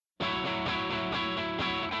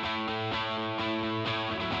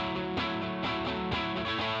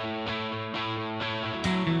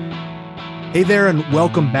Hey there, and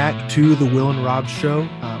welcome back to the Will and Rob Show.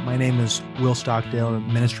 My name is Will Stockdale, I'm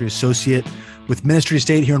a ministry associate with Ministry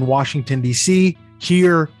Estate here in Washington, D.C.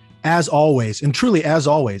 Here, as always, and truly as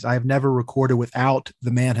always, I have never recorded without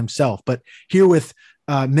the man himself, but here with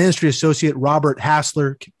ministry associate Robert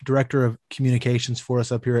Hassler, Director of Communications for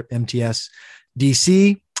us up here at MTS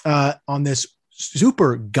DC, on this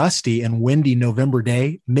super gusty and windy November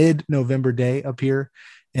day, mid-November day up here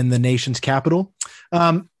in the nation's capital.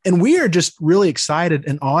 And we are just really excited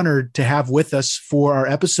and honored to have with us for our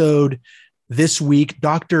episode this week,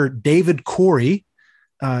 Dr. David Corey.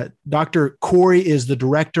 Dr. Corey is the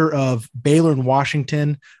director of Baylor in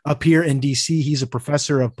Washington up here in DC. He's a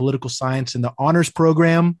professor of political science in the honors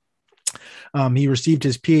program. He received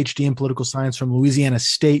his PhD in political science from Louisiana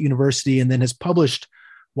State University and then has published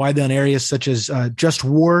widely on areas such as just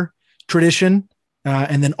war tradition,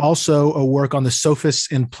 and then also a work on the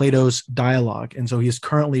sophists in Plato's dialogue. And so he is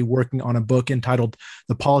currently working on a book entitled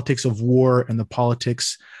The Politics of War and the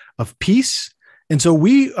Politics of Peace. And so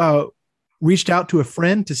we reached out to a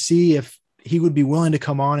friend to see if he would be willing to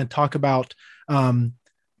come on and talk about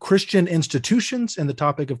Christian institutions and the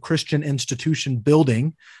topic of Christian institution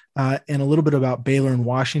building, and a little bit about Baylor in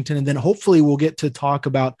Washington. And then hopefully we'll get to talk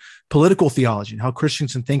about political theology and how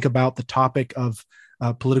Christians can think about the topic of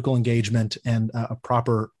political engagement and a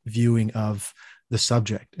proper viewing of the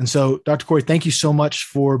subject. And so, Dr. Corey, thank you so much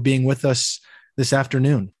for being with us this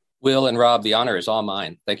afternoon. Will and Rob, the honor is all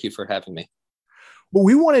mine. Thank you for having me. Well,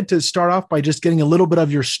 we wanted to start off by just getting a little bit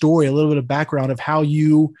of your story, a little bit of background of how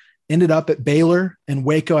you ended up at Baylor in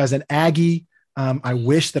Waco as an Aggie. I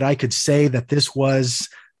wish that I could say that this was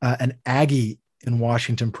an Aggie in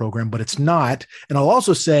Washington program, but it's not. And I'll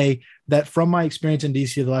also say that from my experience in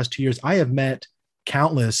DC the last 2 years, I have met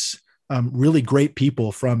countless really great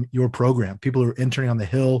people from your program, people who are interning on the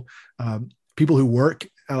Hill, people who work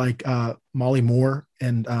like Molly Moore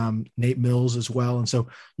and Nate Mills as well. And so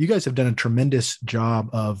you guys have done a tremendous job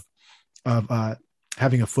of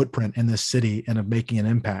having a footprint in this city and of making an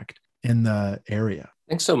impact in the area.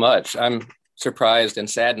 Thanks so much. I'm surprised and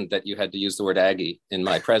saddened that you had to use the word Aggie in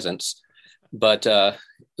my presence, but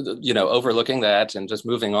overlooking that and just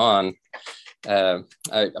moving on,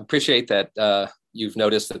 I appreciate that you've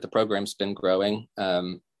noticed that the program's been growing.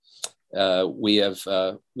 We have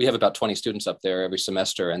about 20 students up there every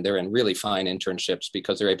semester, and they're in really fine internships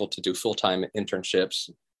because they're able to do full-time internships.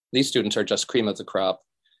 These students are just cream of the crop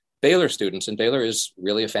Baylor students, and Baylor is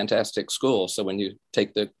really a fantastic school. So when you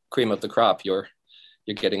take the cream of the crop, you're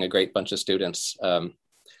getting a great bunch of students.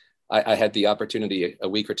 I had the opportunity a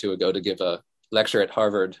week or two ago to give a lecture at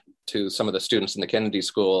Harvard to some of the students in the Kennedy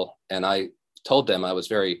School, and I told them I was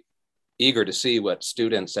very eager to see what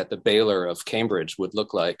students at the Baylor of Cambridge would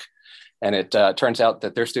look like. And it turns out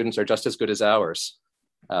that their students are just as good as ours.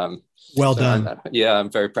 Well done.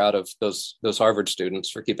 I'm very proud of those Harvard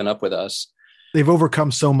students for keeping up with us. They've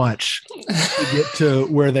overcome so much to get to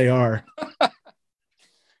where they are.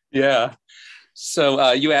 Yeah.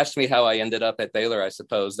 So you asked me how I ended up at Baylor, I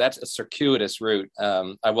suppose. That's a circuitous route.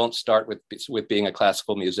 I won't start with being a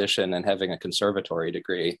classical musician and having a conservatory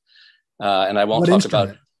degree. And I won't talk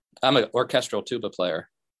about... I'm an orchestral tuba player.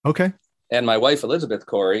 Okay. And my wife, Elizabeth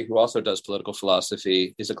Corey, who also does political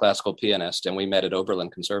philosophy, is a classical pianist, and we met at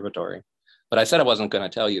Oberlin Conservatory. But I said I wasn't going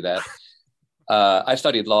to tell you that. I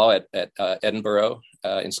studied law at Edinburgh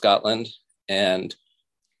in Scotland, and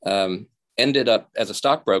ended up as a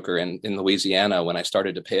stockbroker in Louisiana when I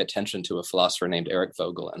started to pay attention to a philosopher named Eric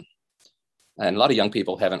Voegelin. And a lot of young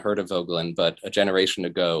people haven't heard of Voegelin, but a generation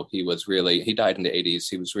ago, he died in the 80s.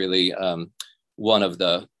 He was really one of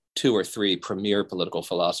the 2 or 3 premier political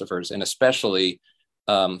philosophers, and especially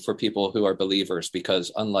for people who are believers,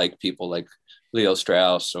 because unlike people like Leo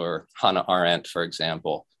Strauss or Hannah Arendt, for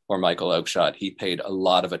example, or Michael Oakeshott, he paid a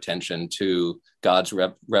lot of attention to God's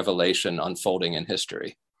revelation unfolding in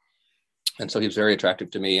history. And so he was very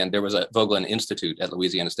attractive to me. And there was a Voegelin Institute at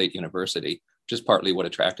Louisiana State University, which is partly what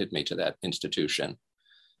attracted me to that institution.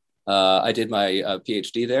 I did my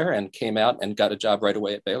PhD there and came out and got a job right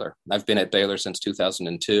away at Baylor. I've been at Baylor since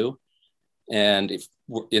 2002, and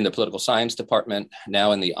in the political science department,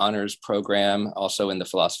 now in the honors program, also in the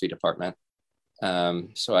philosophy department.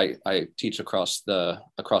 So I teach across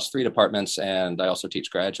 3 departments, and I also teach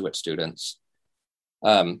graduate students.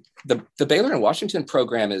 The Baylor in Washington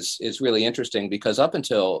program is really interesting because up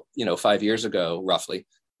until 5 years ago, roughly,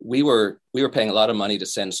 we were paying a lot of money to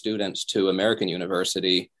send students to American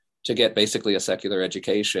University to get basically a secular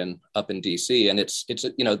education up in DC, and it's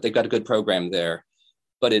they've got a good program there,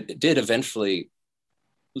 but it did eventually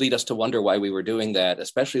lead us to wonder why we were doing that,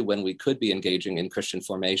 especially when we could be engaging in Christian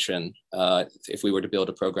formation if we were to build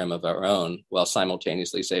a program of our own while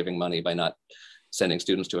simultaneously saving money by not sending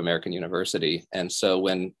students to American University. And so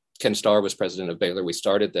when Ken Starr was president of Baylor, we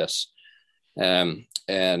started this.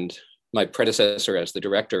 And my predecessor as the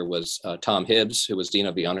director was Tom Hibbs, who was dean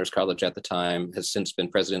of the Honors College at the time, has since been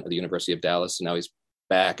president of the University of Dallas, and now he's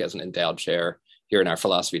back as an endowed chair here in our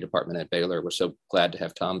philosophy department at Baylor. We're so glad to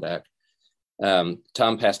have Tom back.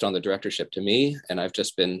 Tom passed on the directorship to me, and I've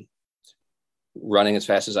just been running as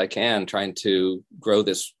fast as I can, trying to grow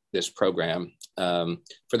this program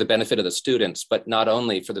for the benefit of the students, but not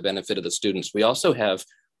only for the benefit of the students. We also have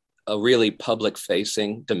a really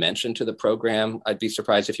public-facing dimension to the program. I'd be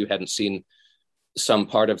surprised if you hadn't seen some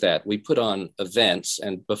part of that. We put on events,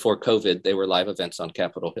 and before COVID, they were live events on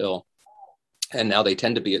Capitol Hill. And now they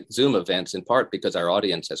tend to be Zoom events, in part because our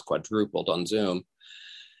audience has quadrupled on Zoom.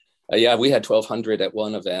 Yeah, we had 1,200 at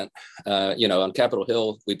one event. On Capitol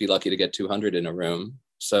Hill, we'd be lucky to get 200 in a room.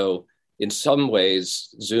 So in some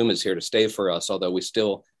ways, Zoom is here to stay for us, although we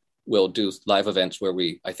still will do live events where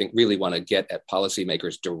we, I think, really want to get at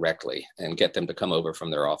policymakers directly and get them to come over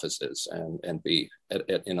from their offices and be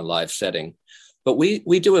in a live setting. But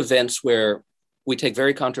we do events where we take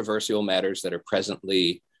very controversial matters that are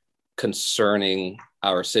presently concerning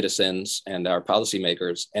our citizens and our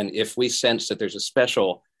policymakers. And if we sense that there's a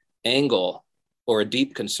special angle or a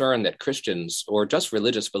deep concern that Christians or just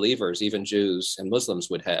religious believers, even Jews and Muslims,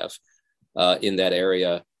 would have in that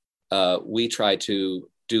area, we try to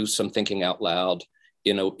do some thinking out loud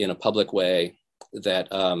in a public way that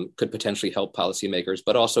could potentially help policymakers,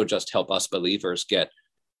 but also just help us believers get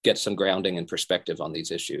some grounding and perspective on these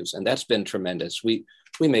issues. And that's been tremendous. We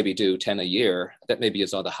maybe do 10 a year. That maybe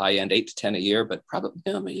is on the high end, 8 to 10 a year, but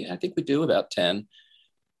probably, I think we do about 10.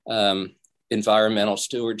 Environmental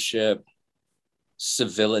stewardship,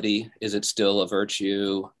 civility, is it still a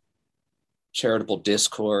virtue? Charitable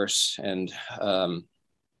discourse, and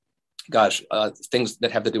things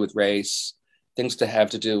that have to do with race, things to have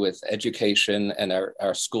to do with education and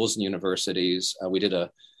our schools and universities. We did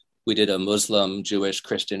a Muslim, Jewish,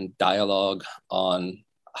 Christian dialogue on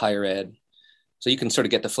higher ed. So you can sort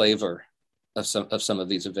of get the flavor of some of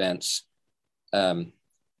these events.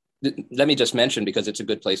 Let me just mention, because it's a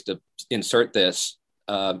good place to insert this,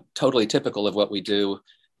 totally typical of what we do.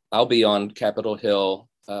 I'll be on Capitol Hill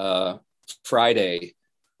Friday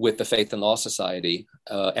with the Faith and Law Society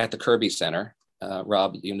at the Kirby Center.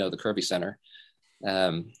 Rob, you know the Kirby Center.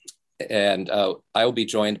 And I will be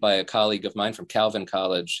joined by a colleague of mine from Calvin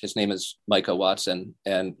College. His name is Micah Watson,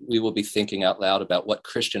 and we will be thinking out loud about what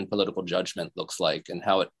Christian political judgment looks like and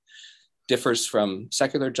how it differs from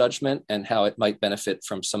secular judgment and how it might benefit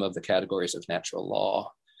from some of the categories of natural law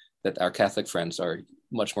that our Catholic friends are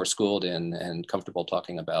much more schooled in and comfortable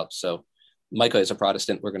talking about. So Micah is a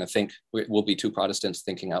Protestant. We'll be two Protestants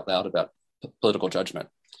thinking out loud about political judgment.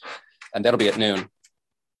 And that'll be at noon.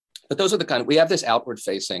 But those are we have this outward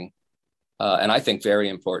facing, and I think very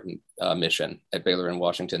important mission at Baylor in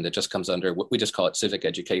Washington that just comes under, we just call it civic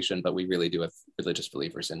education, but we really do have religious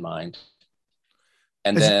believers in mind.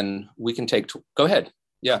 And then we can go ahead.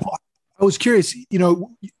 Yeah. I was curious,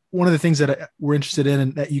 one of the things that we're interested in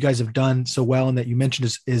and that you guys have done so well and that you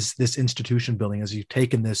mentioned is this institution building, as you've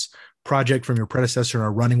taken this project from your predecessor and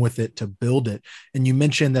are running with it to build it. And you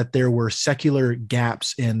mentioned that there were secular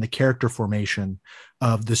gaps in the character formation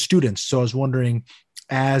of the students. So I was wondering,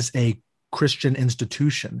 as a Christian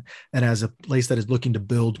institution and as a place that is looking to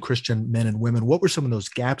build Christian men and women, what were some of those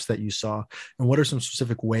gaps that you saw? And what are some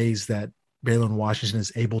specific ways that Baylor in Washington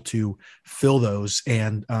is able to fill those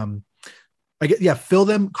and fill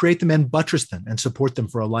them, create them, and buttress them and support them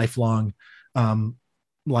for a lifelong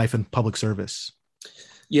life in public service?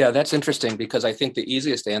 Yeah, that's interesting, because I think the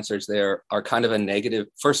easiest answers there are kind of a negative.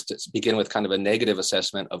 First, to begin with kind of a negative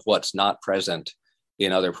assessment of what's not present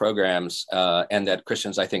in other programs, and that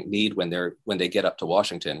Christians, I think, need when they get up to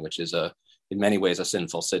Washington, which is in many ways a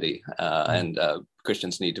sinful city, and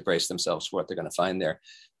Christians need to brace themselves for what they're going to find there.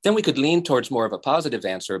 Then we could lean towards more of a positive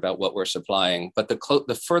answer about what we're supplying. But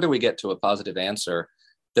the further we get to a positive answer,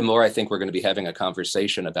 the more I think we're going to be having a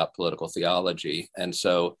conversation about political theology. And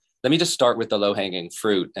so let me just start with the low-hanging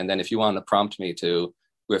fruit. And then if you want to prompt me to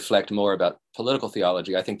reflect more about political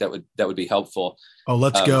theology, I think that would be helpful. Oh,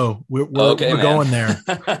 let's go. We're going there.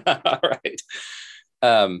 All right.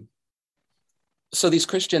 So these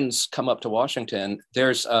Christians come up to Washington. There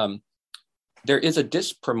is a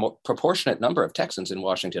disproportionate number of Texans in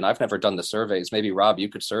Washington. I've never done the surveys. Maybe Rob, you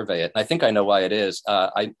could survey it. I think I know why it is.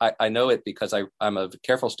 I know it because I'm a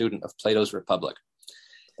careful student of Plato's Republic.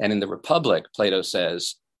 And in the Republic, Plato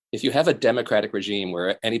says, if you have a democratic regime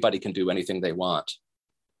where anybody can do anything they want,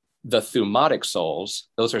 the thumatic souls,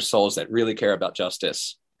 those are souls that really care about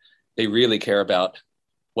justice. They really care about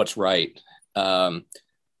what's right,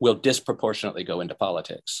 will disproportionately go into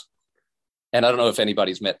politics. And I don't know if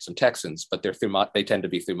anybody's met some Texans, but they tend to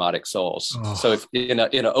be thumatic souls. Oh. So if in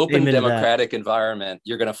an open democratic environment,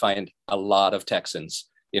 you're going to find a lot of Texans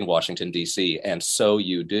in Washington, D.C., and so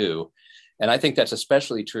you do. And I think that's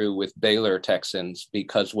especially true with Baylor Texans,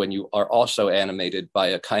 because when you are also animated by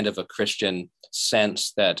a kind of a Christian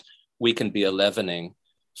sense that we can be a leavening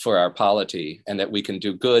for our polity and that we can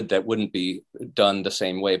do good that wouldn't be done the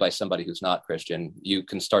same way by somebody who's not Christian, you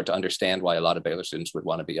can start to understand why a lot of Baylor students would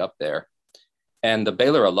want to be up there. And the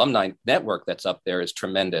Baylor alumni network that's up there is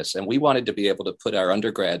tremendous. And we wanted to be able to put our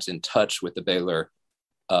undergrads in touch with the Baylor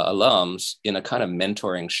alums in a kind of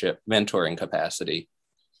mentoring capacity.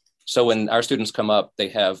 So when our students come up, they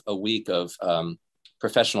have a week of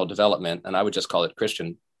professional development, and I would just call it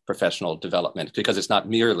Christian professional development, because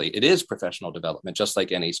it is professional development, just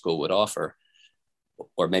like any school would offer,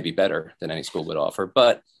 or maybe better than any school would offer.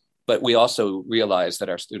 But we also realize that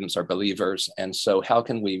our students are believers. And so how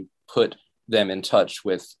can we put them in touch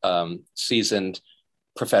with seasoned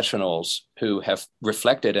professionals who have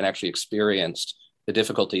reflected and actually experienced the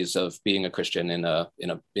difficulties of being a Christian in a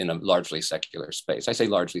largely secular space? I say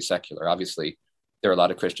largely secular. Obviously, there are a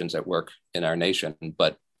lot of Christians at work in our nation,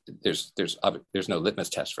 but there's no litmus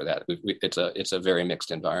test for that. It's a very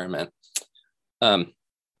mixed environment. A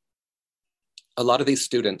lot of these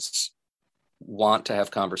students want to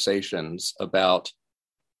have conversations about,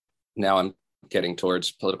 now I'm getting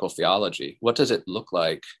towards political theology. What does it look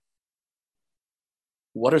like?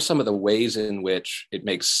 What are some of the ways in which it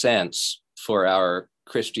makes sense for our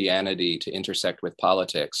Christianity to intersect with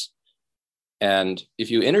politics? And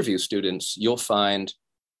if you interview students, you'll find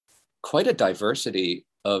quite a diversity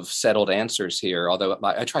of settled answers here, although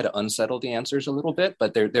I try to unsettle the answers a little bit,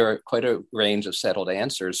 but there are quite a range of settled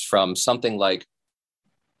answers, from something like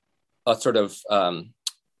a sort of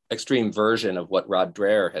extreme version of what Rod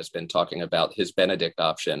Dreher has been talking about, his Benedict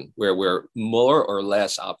option, where we're more or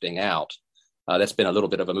less opting out. That's been a little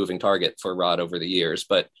bit of a moving target for Rod over the years,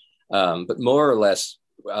 but more or less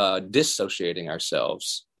dissociating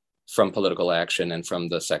ourselves from political action and from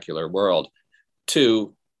the secular world,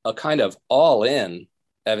 to a kind of all-in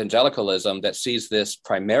evangelicalism that sees this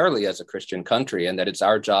primarily as a Christian country, and that it's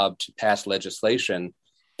our job to pass legislation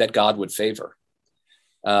that God would favor.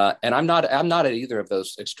 And I'm not at either of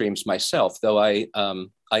those extremes myself, though I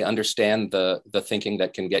understand the thinking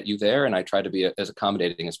that can get you there, and I try to be as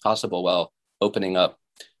accommodating as possible while opening up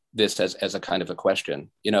this as a kind of a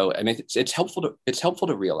question. I mean, it's helpful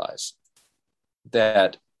to realize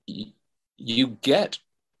that you get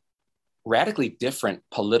radically different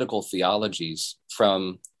political theologies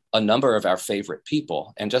from a number of our favorite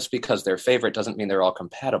people, and just because they're favorite doesn't mean they're all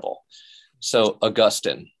compatible. So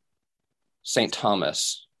Augustine, St.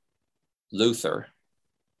 Thomas, Luther,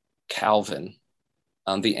 Calvin,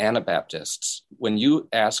 the Anabaptists, when you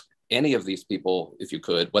ask any of these people, if you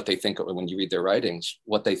could, what they think, when you read their writings,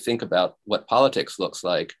 what they think about what politics looks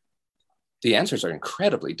like, the answers are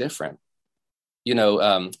incredibly different.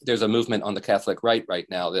 There's a movement on the Catholic right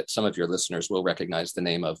now that some of your listeners will recognize the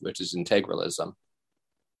name of, which is integralism,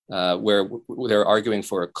 where they're arguing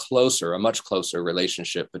for a much closer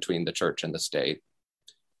relationship between the church and the state,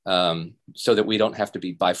 so that we don't have to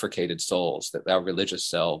be bifurcated souls, that our religious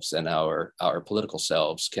selves and our political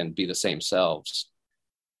selves can be the same selves.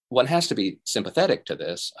 One has to be sympathetic to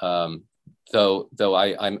this, though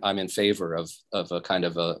I'm in favor of a kind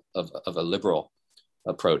of a liberal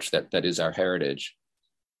approach that is our heritage.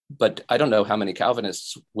 But I don't know how many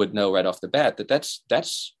Calvinists would know right off the bat that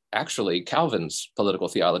that's actually Calvin's political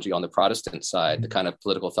theology on the Protestant side, the kind of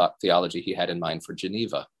political theology he had in mind for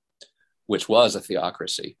Geneva, which was a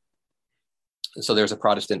theocracy. So there's a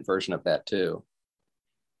Protestant version of that too.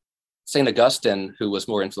 St. Augustine, who was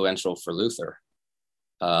more influential for Luther,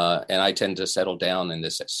 and I tend to settle down in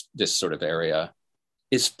this sort of area,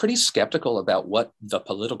 is pretty skeptical about what the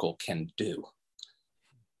political can do.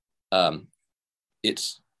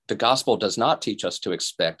 The gospel does not teach us to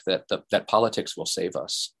expect that politics will save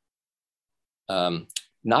us.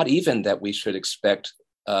 Not even that we should expect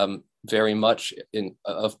very much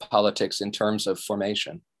of politics in terms of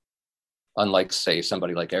formation, unlike, say,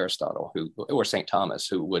 somebody like Aristotle or St. Thomas,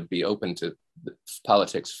 who would be open to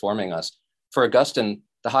politics forming us. For Augustine,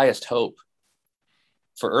 the highest hope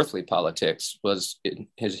for earthly politics was, in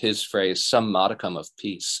his phrase, some modicum of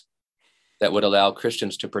peace that would allow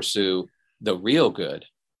Christians to pursue the real good,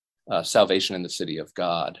 salvation in the city of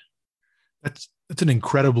God. That's an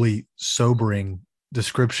incredibly sobering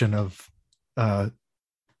description of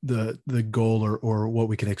the goal or what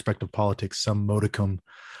we can expect of politics, some modicum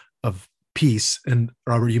of peace. And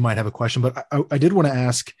Robert, you might have a question, but I did want to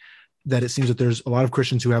ask that it seems that there's a lot of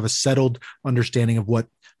Christians who have a settled understanding of what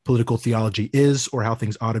political theology is or how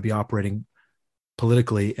things ought to be operating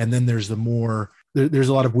politically. And then there's there's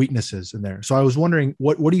a lot of weaknesses in there. So I was wondering,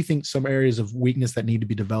 what do you think some areas of weakness that need to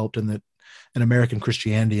be developed in American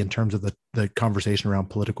Christianity in terms of the conversation around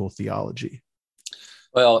political theology?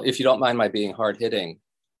 Well, if you don't mind my being hard hitting,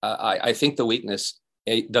 I think the weakness,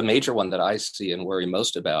 the major one that I see and worry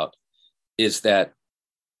most about, is that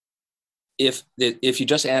if you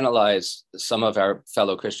just analyze some of our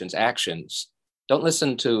fellow Christians' actions, don't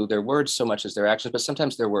listen to their words so much as their actions, but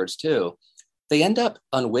sometimes their words too, they end up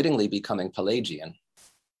unwittingly becoming Pelagian.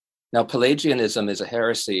 Now, Pelagianism is a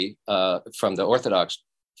heresy from the Orthodox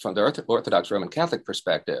Roman Catholic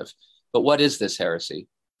perspective. But what is this heresy?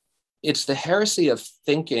 It's the heresy of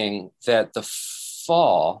thinking that the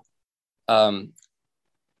fall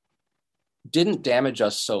didn't damage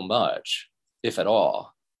us so much, if at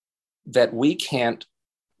all, that we can't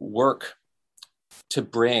work to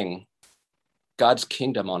bring God's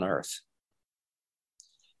kingdom on earth.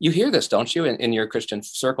 You hear this, don't you, in your Christian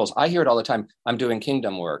circles? I hear it all the time. I'm doing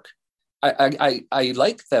kingdom work. I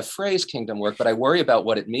like the phrase kingdom work, but I worry about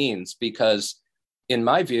what it means, because in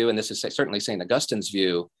my view, and this is certainly St. Augustine's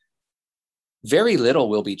view, very little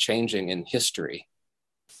will be changing in history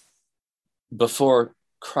before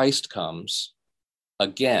Christ comes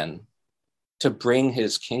again to bring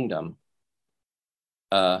his kingdom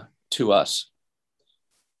to us.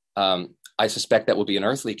 I suspect that will be an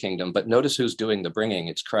earthly kingdom, but notice who's doing the bringing.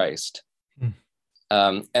 It's Christ.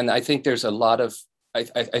 And I think there's a lot of, I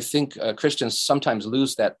think Christians sometimes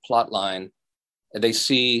lose that plot line. They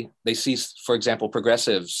see, for example,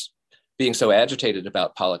 progressives being so agitated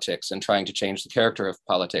about politics and trying to change the character of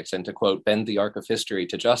politics and to, quote, bend the arc of history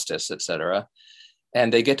to justice, et cetera.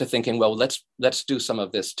 And they get to thinking, well, let's do some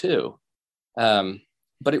of this too.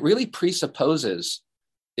 But it really presupposes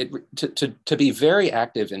to be very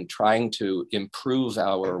active in trying to improve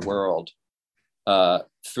our world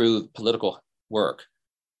through political work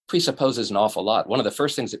presupposes an awful lot. One of the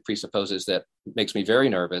first things it presupposes that makes me very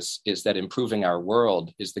nervous is that improving our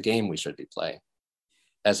world is the game we should be playing,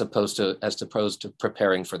 as opposed to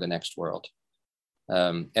preparing for the next world.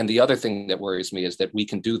 And the other thing that worries me is that we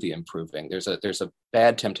can do the improving. There's a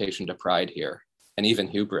bad temptation to pride here, and even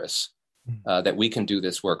hubris, that we can do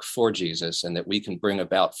this work for Jesus and that we can bring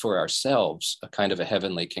about for ourselves a kind of a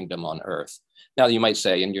heavenly kingdom on earth. Now, you might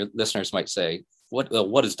say, and your listeners might say, what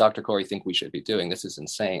does Dr. Corey think we should be doing? This is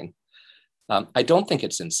insane. I don't think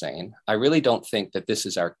it's insane. I really don't think that this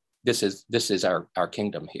is our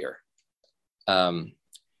kingdom here.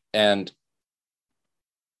 And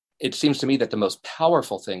it seems to me that the most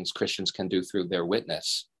powerful things Christians can do through their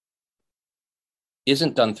witness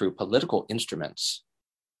isn't done through political instruments.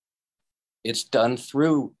 It's done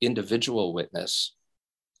through individual witness.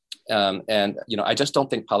 And I just don't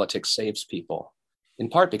think politics saves people, in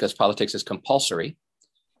part because politics is compulsory,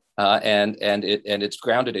 and it's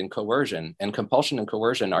grounded in coercion. And compulsion and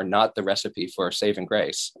coercion are not the recipe for saving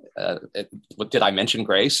grace. Did I mention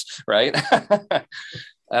grace, right?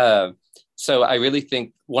 So I really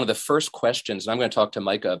think one of the first questions, and I'm going to talk to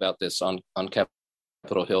Micah about this on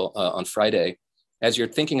Capitol Hill on Friday, as you're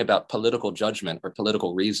thinking about political judgment or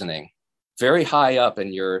political reasoning, very high up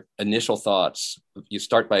in your initial thoughts, you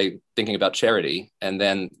start by thinking about charity, and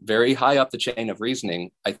then very high up the chain of reasoning,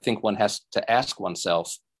 I think one has to ask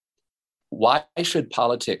oneself, why should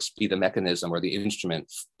politics be the mechanism or the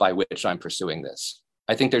instrument by which I'm pursuing this?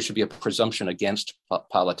 I think there should be a presumption against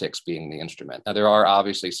politics being the instrument. Now, there are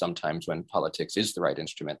obviously some times when politics is the right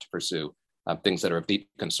instrument to pursue things that are of deep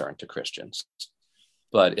concern to Christians.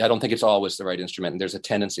 But I don't think it's always the right instrument. And there's a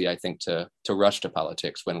tendency, I think, to rush to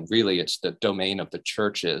politics when really it's the domain of the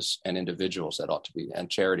churches and individuals that ought to be, and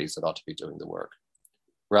charities that ought to be doing the work.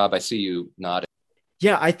 Rob, I see you nodding.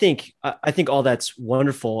 Yeah, I think all that's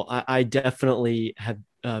wonderful. I definitely have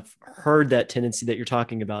heard that tendency that you're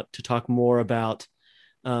talking about, to talk more about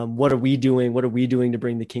what are we doing? What are we doing to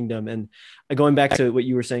bring the kingdom? And going back to what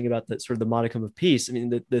you were saying about that sort of the modicum of peace. I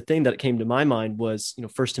mean, the thing that came to my mind was,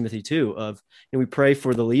 1 Timothy 2 of, we pray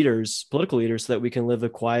for the leaders, political leaders, so that we can live a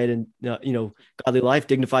quiet and, godly life,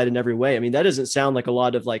 dignified in every way. I mean, that doesn't sound like a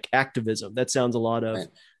lot of like activism. That sounds a lot of,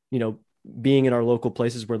 being in our local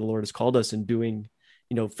places where the Lord has called us and doing,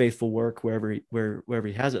 faithful work wherever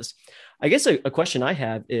he has us. I guess a question I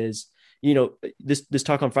have is, this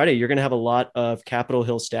talk on Friday, you're going to have a lot of Capitol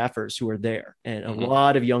Hill staffers who are there, and a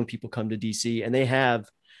lot of young people come to DC, and they have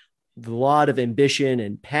a lot of ambition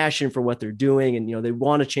and passion for what they're doing. And, they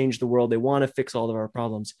want to change the world. They want to fix all of our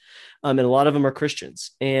problems. And a lot of them are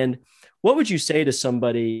Christians. And what would you say to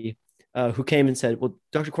somebody who came and said, well,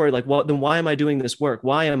 Dr. Corey, then why am I doing this work?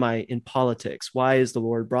 Why am I in politics? Why has the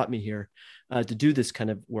Lord brought me here to do this kind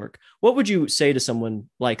of work? What would you say to someone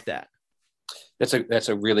like that? That's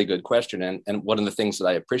a really good question. And one of the things that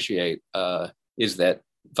I appreciate is that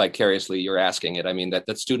vicariously you're asking it. I mean,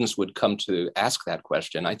 that students would come to ask that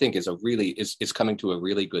question, I think is coming to a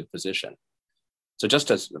really good position. So just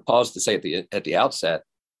to pause to say at the outset,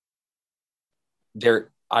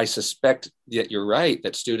 I suspect that you're right,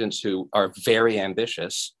 that students who are very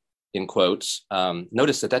ambitious, in quotes,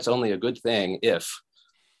 notice that that's only a good thing if,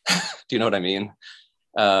 do you know what I mean?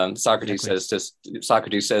 Socrates says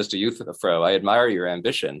to Euthyphro, I admire your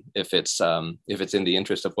ambition if it's in the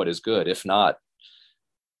interest of what is good. If not,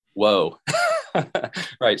 whoa.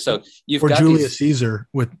 Right. So you've got Julius Caesar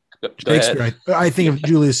with Shakespeare. I think of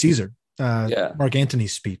Julius Caesar, Mark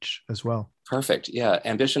Antony's speech as well. Perfect. Yeah.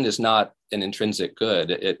 Ambition is not an intrinsic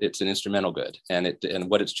good. It's an instrumental good, and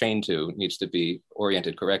what it's chained to needs to be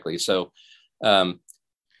oriented correctly. So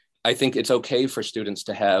I think it's okay for students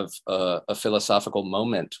to have a philosophical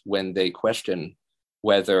moment when they question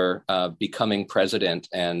whether becoming president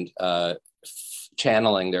and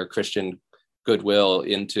channeling their Christian goodwill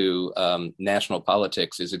into national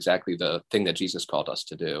politics is exactly the thing that Jesus called us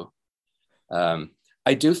to do.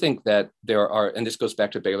 I do think that there are, and this goes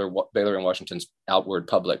back to Baylor and Washington's outward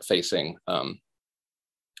public-facing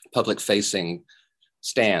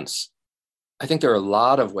stance. I think there are a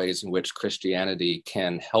lot of ways in which Christianity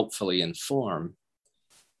can helpfully inform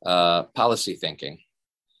policy thinking,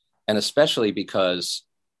 and especially because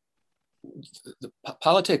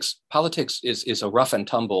politics is a rough and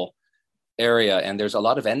tumble area, and there's a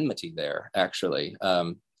lot of enmity there. Actually,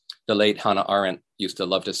 the late Hannah Arendt used to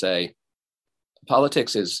love to say,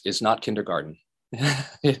 politics is not kindergarten.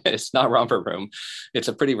 It's not romper room. It's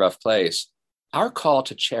a pretty rough place. Our call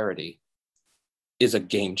to charity is a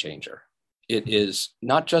game changer. It is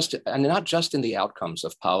not just in the outcomes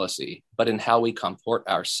of policy, but in how we comport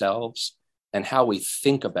ourselves and how we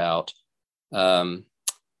think about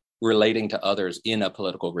relating to others in a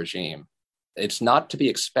political regime. It's not to be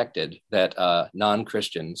expected that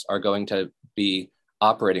non-Christians are going to be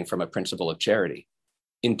operating from a principle of charity.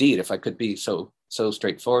 Indeed, if I could be so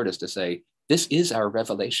straightforward as to say, this is our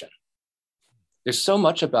revelation. There's so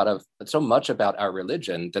much about our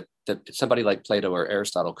religion that somebody like Plato or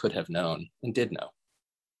Aristotle could have known and did know,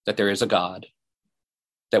 that there is a God,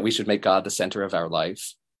 that we should make God the center of our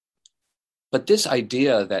life. But this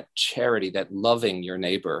idea that charity, that loving your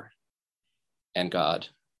neighbor and God,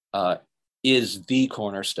 is the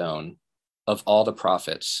cornerstone of all the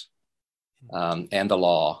prophets and the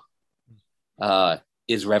law,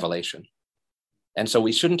 is revelation. And so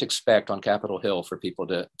we shouldn't expect on Capitol Hill for people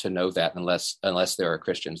to know that unless there are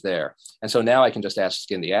Christians there. And so now I can just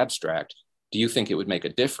ask in the abstract, do you think it would make a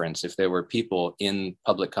difference if there were people in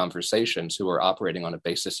public conversations who are operating on a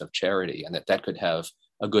basis of charity, and that could have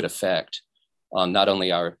a good effect on not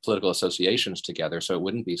only our political associations together, so it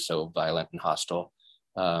wouldn't be so violent and hostile,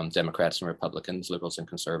 Democrats and Republicans, liberals and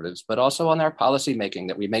conservatives, but also on our policy making,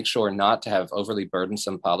 that we make sure not to have overly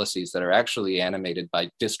burdensome policies that are actually animated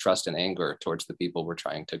by distrust and anger towards the people we're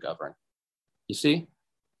trying to govern. You see,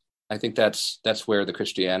 I think that's where the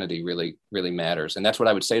Christianity really, really matters. And that's what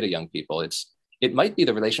I would say to young people. It might be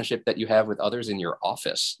the relationship that you have with others in your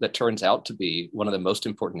office that turns out to be one of the most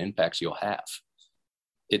important impacts you'll have.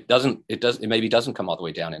 It maybe doesn't come all the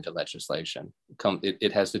way down into legislation.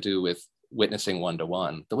 It has to do with witnessing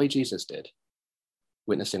one-to-one, the way Jesus did,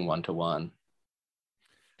 witnessing one-to-one.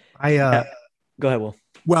 Go ahead, Will.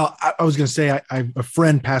 Well, I was going to say, a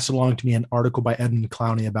friend passed along to me an article by Edmund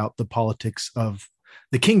Clowney about the politics of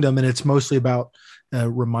the kingdom, and it's mostly about a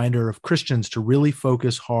reminder of Christians to really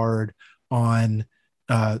focus hard on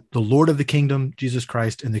the Lord of the kingdom, Jesus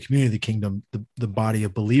Christ, and the community of the kingdom, the body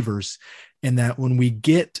of believers, and that when we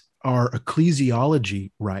get our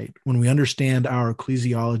ecclesiology right, when we understand our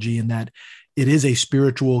ecclesiology and that it is a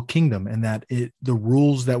spiritual kingdom, and that the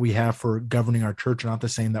rules that we have for governing our church are not the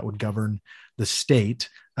same that would govern the state,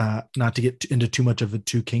 not to get into too much of the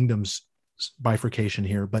two kingdoms bifurcation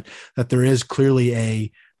here, but that there is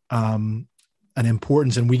clearly an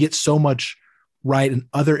importance, and we get so much right in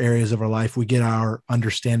other areas of our life. We get our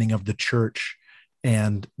understanding of the church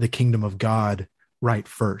and the kingdom of God right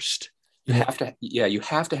first. You have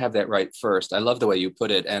to have that right first. I love the way you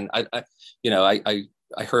put it. And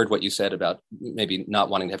I heard what you said about maybe not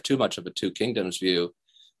wanting to have too much of a two kingdoms view,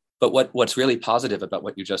 but what's really positive about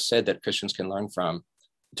what you just said that Christians can learn from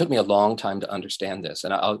it took me a long time to understand this.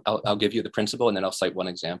 And I'll give you the principle, and then I'll cite one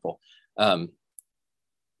example.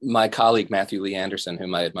 My colleague, Matthew Lee Anderson,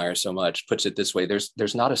 whom I admire so much, puts it this way: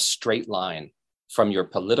 there's not a straight line from your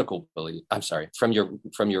political belief, from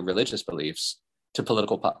your religious beliefs to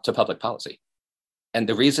public policy. And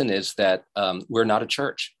the reason is that we're not a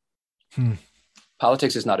church.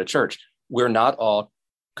 Politics is not a church. We're not all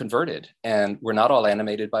converted, and we're not all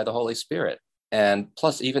animated by the Holy Spirit. And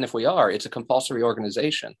plus, even if we are, it's a compulsory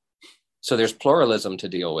organization. So there's pluralism to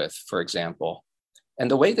deal with, for example. And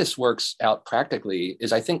the way this works out practically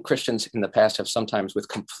is, I think Christians in the past have sometimes, with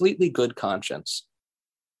completely good conscience,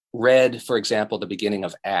 read, for example, the beginning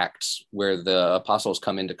of Acts, where the apostles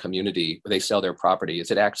come into community, where they sell their property. Is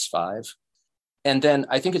it Acts 5? And then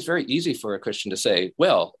I think it's very easy for a Christian to say,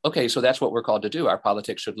 well, okay, so that's what we're called to do. Our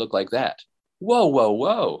politics should look like that. Whoa, whoa,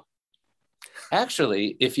 whoa.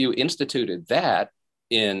 Actually, if you instituted that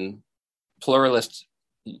in pluralist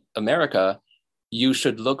America, you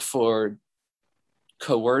should look for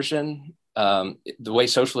coercion. The way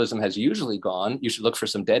socialism has usually gone, you should look for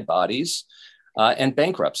some dead bodies and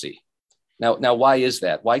bankruptcy. Now, why is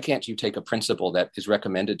that? Why can't you take a principle that is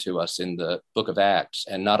recommended to us in the book of Acts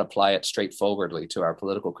and not apply it straightforwardly to our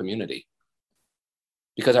political community?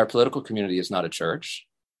 Because our political community is not a church.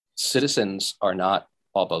 Citizens are not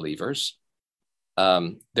all believers.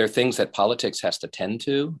 There are things that politics has to tend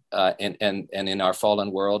to, and in our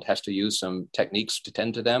fallen world has to use some techniques to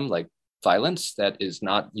tend to them, like violence that is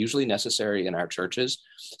not usually necessary in our churches.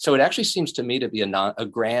 So it actually seems to me to be a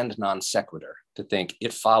grand non sequitur to think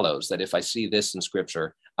it follows that if I see this in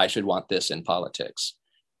Scripture, I should want this in politics.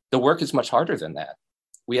 The work is much harder than that.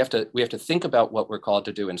 We have to think about what we're called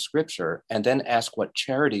to do in Scripture, and then ask what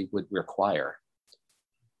charity would require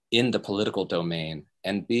in the political domain,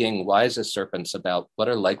 and being wise as serpents about what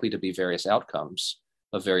are likely to be various outcomes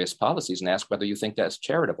of various policies, and ask whether you think that's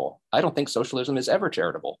charitable. I don't think socialism is ever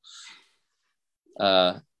charitable,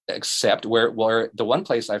 except where the one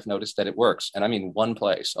place I've noticed that it works, and I mean one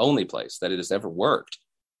place, only place that it has ever worked,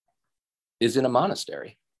 is in a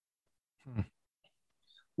monastery,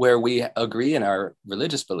 where we agree in our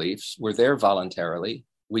religious beliefs. We're there voluntarily.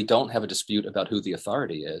 We don't have a dispute about who the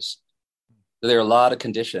authority is. There are a lot of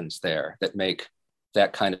conditions there that make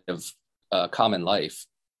that kind of common life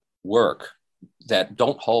work that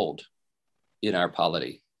don't hold in our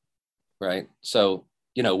polity, right? So,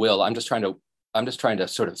 Will, I'm just trying to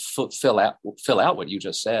sort of fill out what you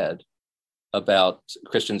just said about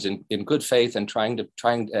Christians in good faith and trying to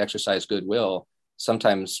exercise goodwill,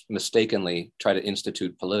 sometimes mistakenly try to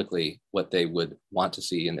institute politically what they would want to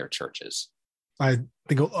see in their churches. I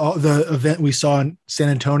think the event we saw in San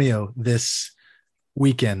Antonio this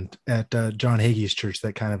weekend at John Hagee's church,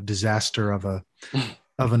 that kind of disaster of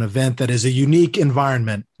an event that is a unique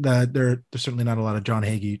environment. There's certainly not a lot of John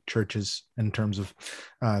Hagee churches in terms of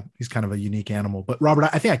he's kind of a unique animal. But Robert,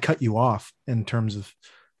 I think I cut you off in terms of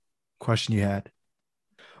question you had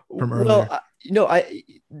from earlier. Well,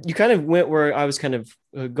 you kind of went where I was kind of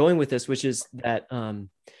going with this, which is that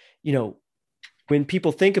when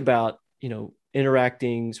people think about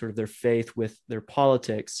interacting sort of their faith with their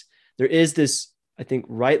politics, there is this, I think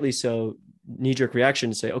rightly so, knee-jerk reaction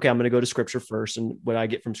to say, okay, I'm going to go to Scripture first, and what I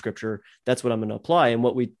get from Scripture, that's what I'm going to apply. And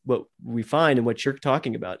what we find, and what you're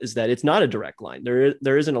talking about, is that it's not a direct line.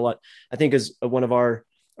 There isn't a lot. I think as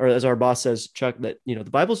our boss says, Chuck, that the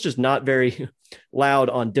Bible's just not very loud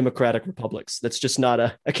on democratic republics. That's just not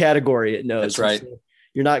a category it knows. That's right. So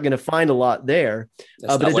you're not going to find a lot there.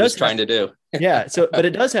 That's not what it's trying to do. Yeah. So, but it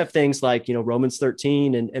does have things like Romans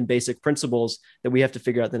 13 and basic principles that we have to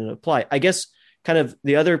figure out then and apply. I guess kind of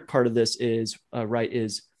the other part of this is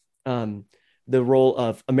the role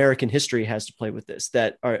of American history has to play with this,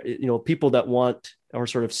 that are, people that are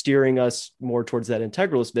sort of steering us more towards that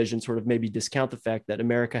integralist vision, sort of maybe discount the fact that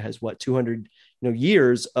America has 200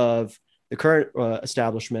 years of the current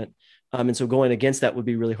establishment. And so going against that would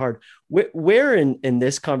be really hard. Where in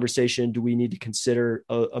this conversation do we need to consider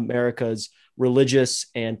America's religious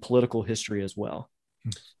and political history as well?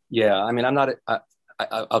 Yeah. I mean,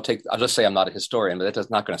 I'll just say I'm not a historian, but that's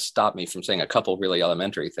not going to stop me from saying a couple really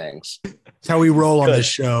elementary things. That's how we roll on this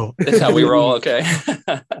show. That's how we roll. Okay.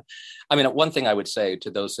 I mean, one thing I would say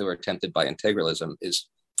to those who are tempted by integralism is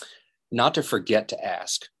not to forget to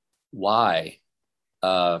ask why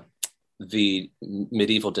the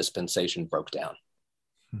medieval dispensation broke down,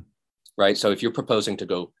 right? So if you're proposing to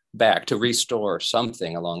go back to restore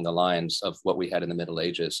something along the lines of what we had in the Middle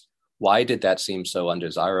Ages, why did that seem so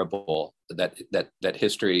undesirable that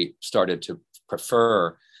history started to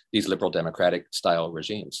prefer these liberal democratic style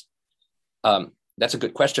regimes? That's a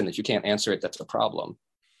good question. If you can't answer it, that's a problem.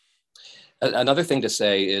 Another thing to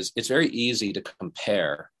say is it's very easy to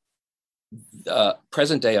compare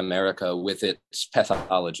present day America with its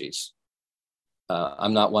pathologies.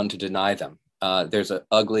 I'm not one to deny them. There's an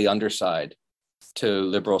ugly underside to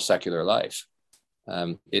liberal secular life.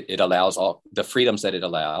 It allows all the freedoms that it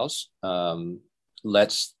allows,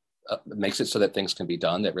 makes it so that things can be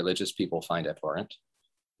done that religious people find abhorrent.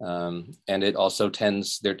 And it also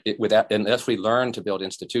tends unless we learn to build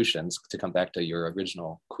institutions, to come back to your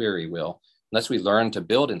original query, Will, unless we learn to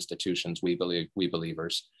build institutions, we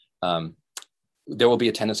believers, there will be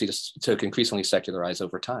a tendency to increasingly secularize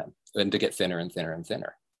over time and to get thinner and thinner and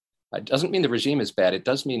thinner. It doesn't mean the regime is bad. It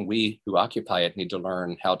does mean we who occupy it need to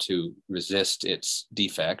learn how to resist its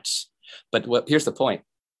defects. But here's the point.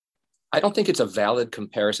 I don't think it's a valid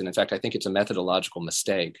comparison. In fact, I think it's a methodological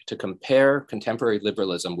mistake to compare contemporary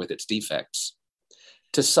liberalism with its defects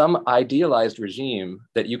to some idealized regime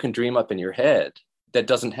that you can dream up in your head that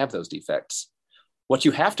doesn't have those defects. What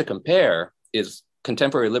you have to compare is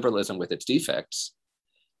contemporary liberalism with its defects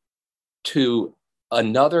to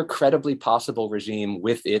another credibly possible regime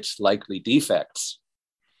with its likely defects.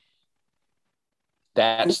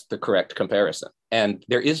 That's the correct comparison. And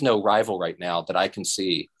there is no rival right now that I can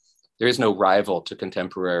see. There is no rival to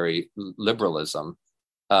contemporary liberalism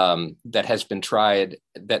that has been tried,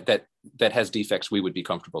 that has defects we would be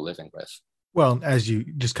comfortable living with. Well, as you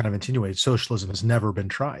just kind of insinuate, socialism has never been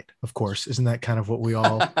tried, of course. Isn't that kind of what we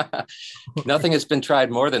all... Nothing has been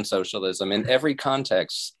tried more than socialism in every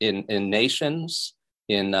context, in nations,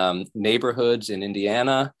 in neighborhoods, in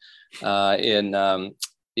Indiana, in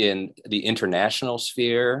the international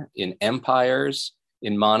sphere, in empires,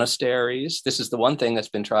 in monasteries. This is the one thing that's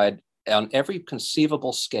been tried on every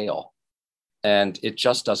conceivable scale, and it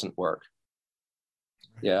just doesn't work.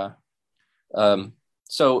 Yeah.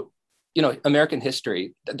 So, American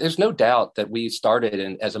history, there's no doubt that we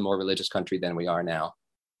started as a more religious country than we are now.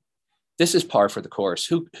 This is par for the course.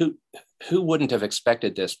 Who wouldn't have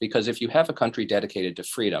expected this? Because if you have a country dedicated to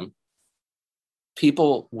freedom,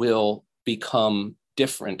 people will become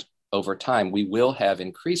different over time. We will have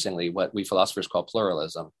increasingly what we philosophers call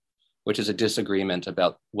pluralism, which is a disagreement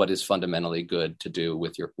about what is fundamentally good to do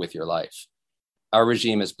with your life. Our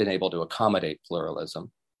regime has been able to accommodate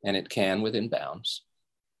pluralism, and it can within bounds.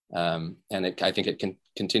 I think it can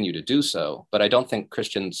continue to do so. But I don't think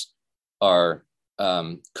Christians are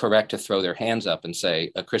correct to throw their hands up and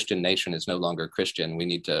say a Christian nation is no longer Christian. We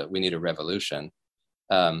need a revolution.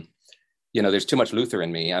 There's too much Luther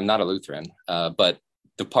in me. I'm not a Lutheran, but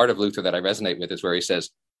the part of Luther that I resonate with is where he says,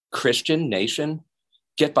 Christian nation,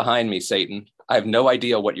 get behind me, Satan. I have no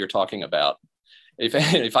idea what you're talking about.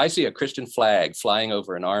 If I see a Christian flag flying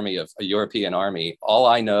over a European army, all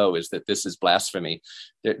I know is that this is blasphemy.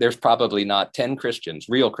 There's probably not 10 Christians,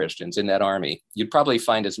 real Christians in that army. You'd probably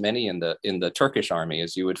find as many in the Turkish army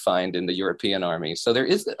as you would find in the European army. So there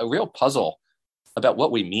is a real puzzle about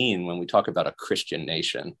what we mean when we talk about a Christian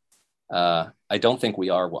nation. I don't think we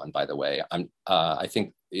are one, by the way. I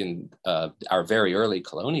think in our very early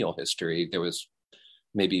colonial history, there was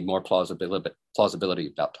maybe more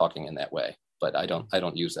plausibility about talking in that way. But I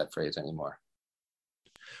don't use that phrase anymore.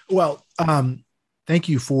 Well, thank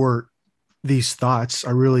you for these thoughts.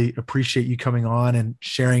 I really appreciate you coming on and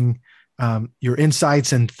sharing your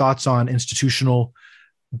insights and thoughts on institution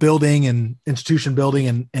building and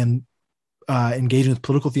engaging with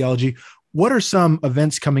political theology. What are some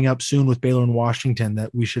events coming up soon with Baylor in Washington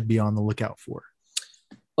that we should be on the lookout for?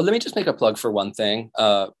 Well, let me just make a plug for one thing.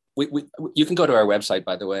 You can go to our website,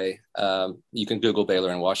 by the way. You can Google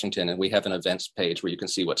Baylor in Washington, and we have an events page where you can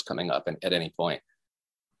see what's coming up at any point.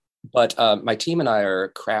 But my team and I are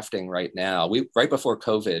crafting right now. Right before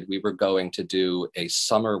COVID, we were going to do a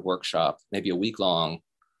summer workshop, maybe a week long,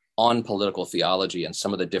 on political theology and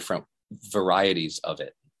some of the different varieties of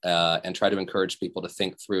it, and try to encourage people to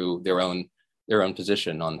think through their own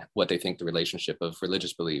position on what they think the relationship of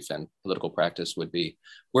religious belief and political practice would be.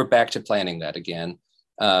 We're back to planning that again.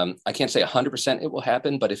 I can't say 100% it will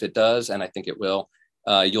happen, but if it does, and I think it will,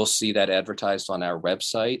 you'll see that advertised on our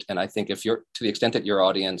website. And I think to the extent that your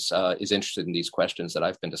audience is interested in these questions that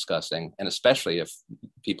I've been discussing, and especially if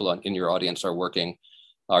people in your audience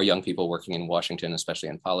are young people working in Washington, especially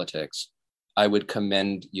in politics, I would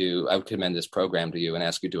commend this program to you and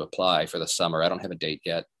ask you to apply for the summer. I don't have a date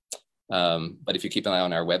yet. But if you keep an eye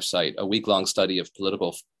on our website, a week-long study of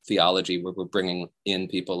political theology, where we're bringing in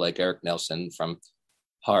people like Eric Nelson from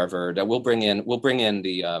Harvard. We'll bring in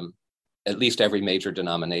the at least every major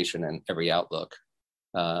denomination and every outlook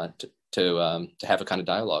to have a kind of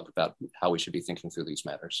dialogue about how we should be thinking through these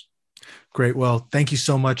matters. Great. Well, thank you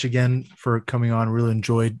so much again for coming on. Really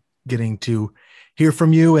enjoyed getting to hear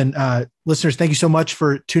from you. And listeners, thank you so much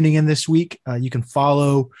for tuning in this week. You can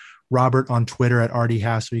follow Robert on Twitter at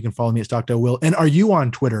rdhassel. You can follow me at Dr. Will. And are you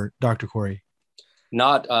on Twitter, Dr. Corey?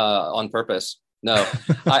 Not on purpose. No,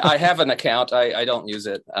 I have an account. I don't use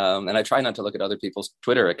it. And I try not to look at other people's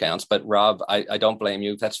Twitter accounts, but Rob, I don't blame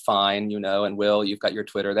you. That's fine. And Will, you've got your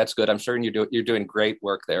Twitter. That's good. I'm sure you're doing great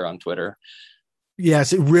work there on Twitter.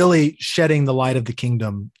 Yes, it really shedding the light of the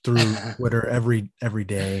kingdom through Twitter every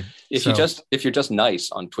day. If you're just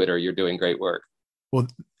nice on Twitter, you're doing great work. Well,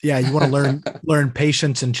 yeah, you want to learn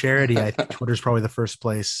patience and charity. I think Twitter's probably the first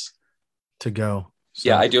place to go. So.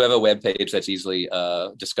 Yeah, I do have a web page that's easily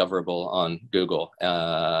discoverable on Google,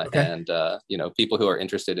 Okay. and people who are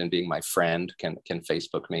interested in being my friend can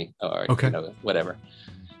Facebook me or whatever.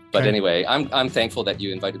 But anyway, I'm thankful that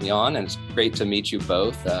you invited me on, and it's great to meet you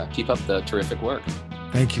both. Keep up the terrific work.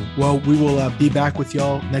 Thank you. Well, we will be back with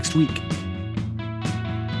y'all next week.